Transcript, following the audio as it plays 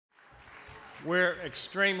We're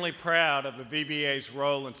extremely proud of the VBA's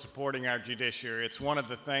role in supporting our judiciary. It's one of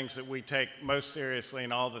the things that we take most seriously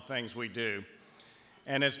in all the things we do.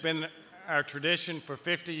 And it's been our tradition for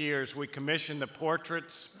 50 years, we commission the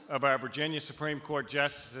portraits of our Virginia Supreme Court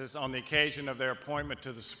justices on the occasion of their appointment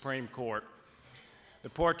to the Supreme Court. The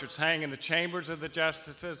portraits hang in the chambers of the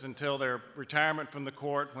justices until their retirement from the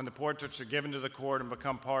court, when the portraits are given to the court and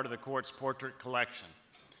become part of the court's portrait collection.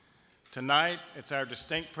 Tonight, it's our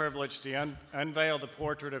distinct privilege to unveil the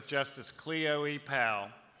portrait of Justice Cleo E. Powell.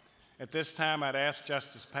 At this time, I'd ask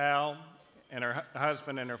Justice Powell and her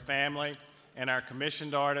husband and her family and our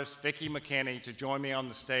commissioned artist, Vicars Lynn McKinney, to join me on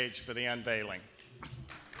the stage for the unveiling.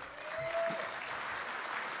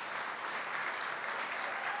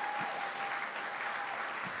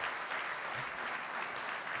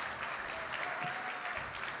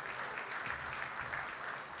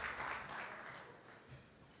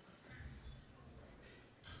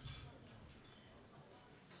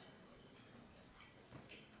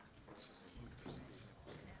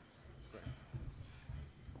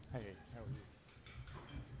 Hey, how are you?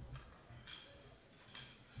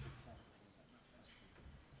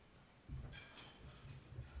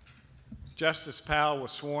 Justice Powell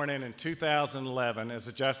was sworn in 2011 as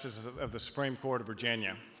a Justice of the Supreme Court of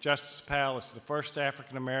Virginia. Justice Powell is the first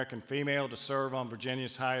African-American female to serve on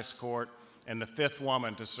Virginia's highest court and the 5th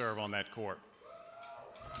woman to serve on that court.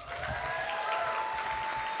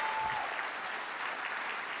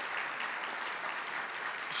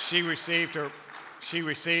 She received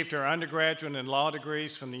her undergraduate and law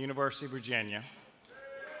degrees from the University of Virginia.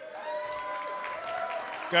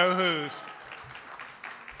 Go Who's!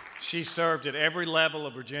 She served at every level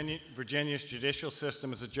of Virginia's judicial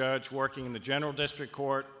system as a judge, working in the General District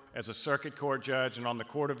Court, as a Circuit Court judge, and on the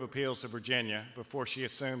Court of Appeals of Virginia before she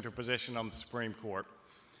assumed her position on the Supreme Court.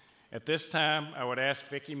 At this time, I would ask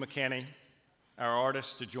Vicars Lynn McKinney, our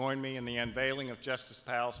artist, to join me in the unveiling of Justice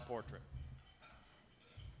Powell's portrait.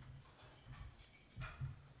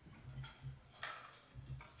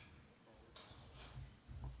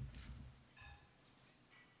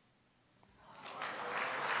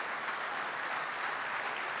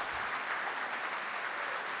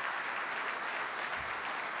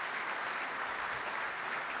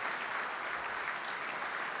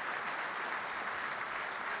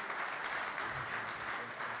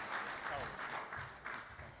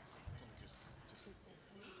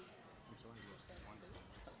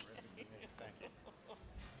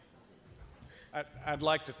 I'd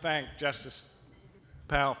like to thank Justice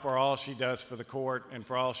Powell for all she does for the court and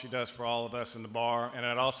for all she does for all of us in the bar. And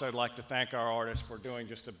I'd also like to thank our artist for doing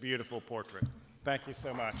just a beautiful portrait. Thank you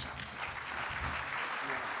so much.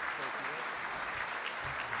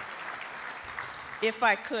 If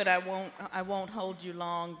I could, I won't hold you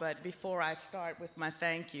long, but before I start with my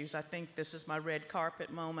thank yous, I think this is my red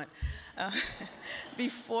carpet moment.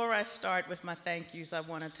 Before I start with my thank yous, I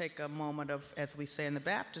want to take a moment of, as we say in the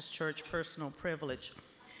Baptist Church, personal privilege.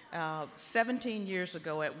 17 years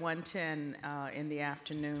ago at 1:10 in the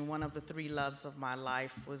afternoon, one of the 3 loves of my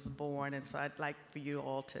life was born, and so I'd like for you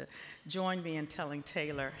all to join me in telling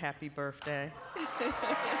Taylor happy birthday.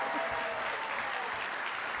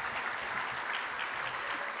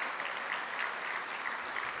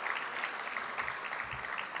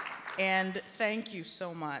 And thank you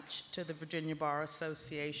so much to the Virginia Bar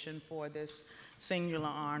Association for this singular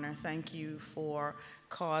honor. Thank you for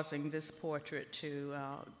causing this portrait to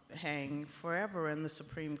hang forever in the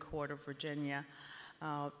Supreme Court of Virginia.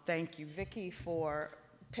 Thank you, Vicki, for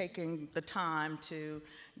taking the time to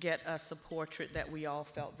get us a portrait that we all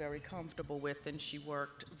felt very comfortable with, and she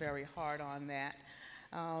worked very hard on that.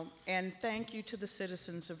 And thank you to the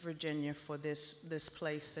citizens of Virginia for this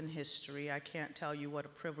place in history. I can't tell you what a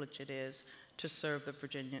privilege it is to serve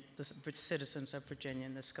the citizens of Virginia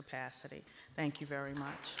in this capacity. Thank you very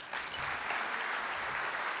much.